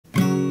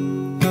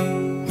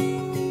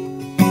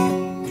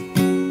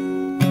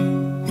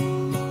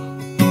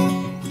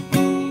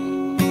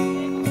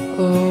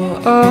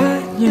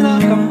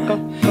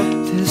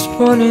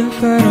morning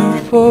when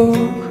I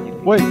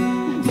woke, Wait.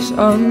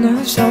 I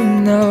know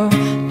somehow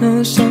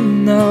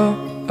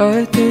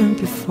I didn't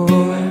before.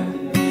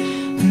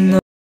 No.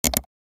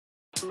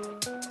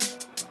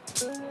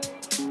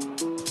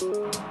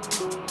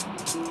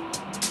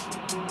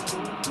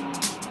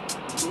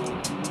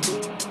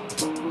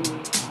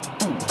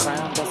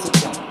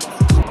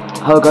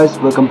 Hello guys,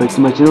 welcome back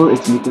to my channel.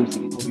 It's me,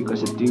 Hope you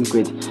guys are doing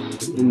great.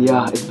 And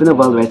yeah, it's been a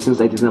while right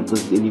since I didn't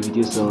upload any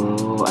videos,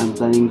 so I'm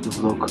planning to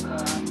vlog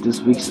this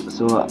week.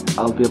 So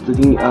I'll be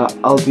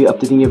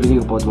updating everything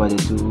about what I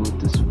do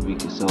this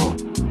week. So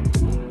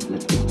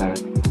let's get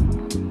started.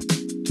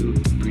 Too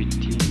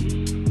pretty.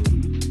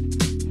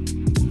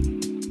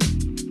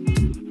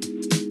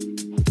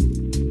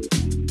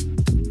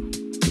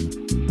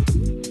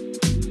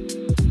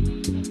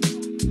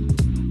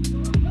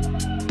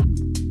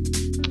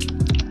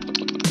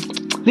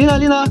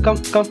 Lina, come.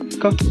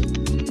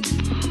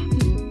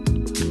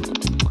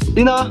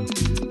 Lina,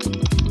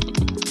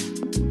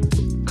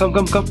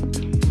 come.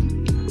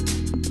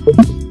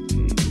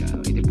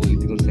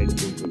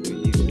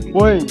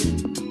 Wait.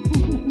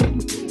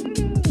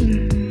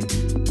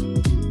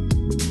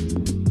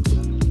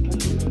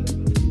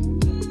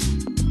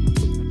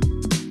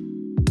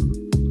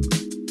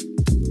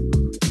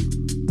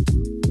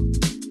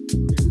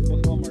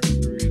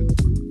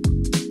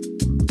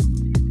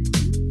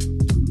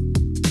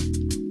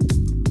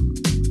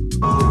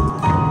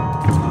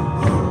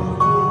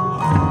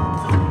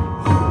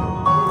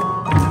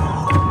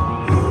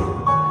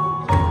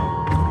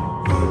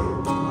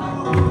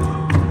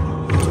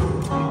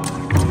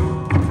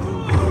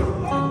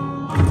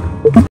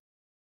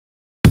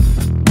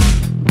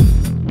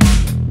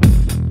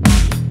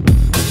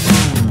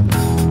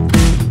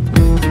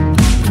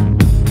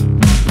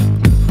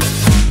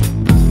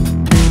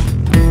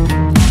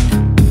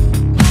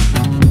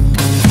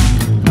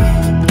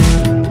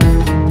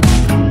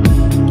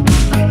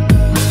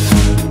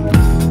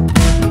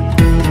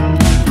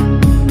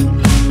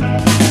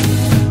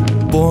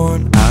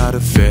 Born out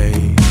of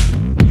faith,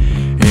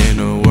 in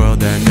a world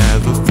that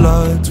never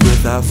floods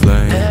without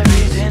flame.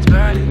 Everything's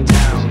burning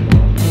down.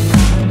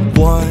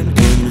 One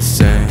in the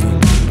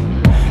same.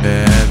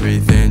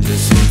 Everything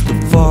just seems to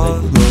follow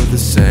the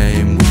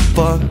same. We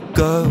fuck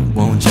up,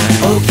 won't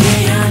change.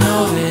 Okay, I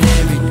know that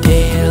every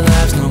day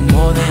life's no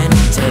more than a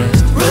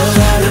test.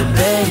 Roll out of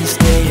bed and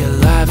stay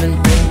alive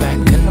and bring back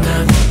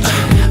another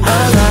chance.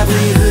 Our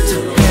livelihood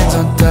depends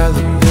on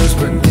dollar bills,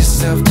 work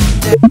yourself to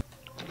death.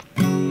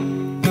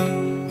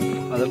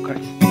 I love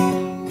cars.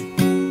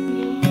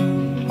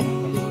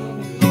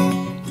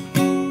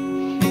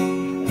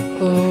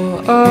 Oh,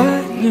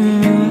 I knew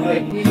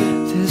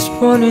this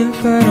morning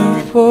when I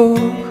woke,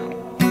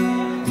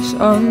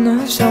 I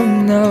know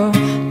somehow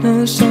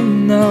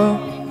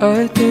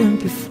I didn't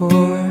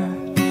before.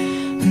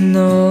 And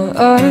all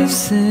I've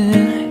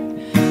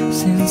seen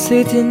since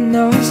 18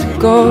 hours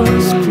ago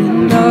is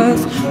green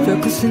lights,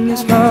 focusing your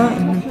smile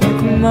in the back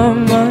of my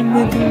mind,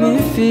 making me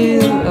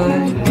feel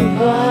like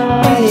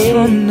I just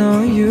wanna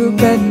know, you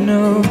better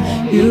know,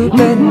 you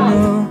better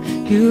know,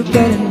 you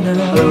better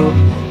know.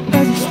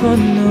 I just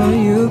wanna know,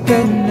 you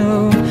better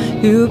know,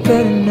 you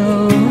better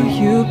know,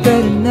 you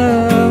better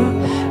know.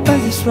 I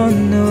just wanna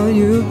know,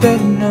 you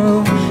better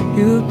know,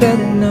 you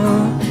better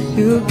know,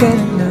 you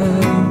better know.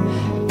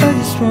 I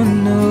just wanna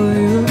know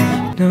you.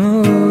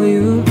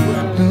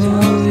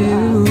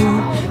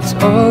 It's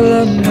all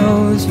I know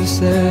is what's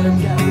there.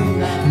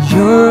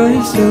 Your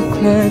eyes look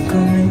like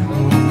coming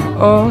home.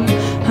 All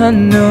I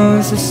know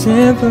is a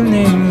simple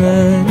name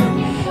and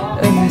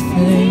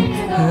everything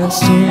has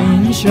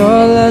changed.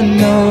 All I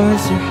know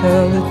is you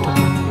held it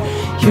down.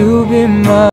 You be my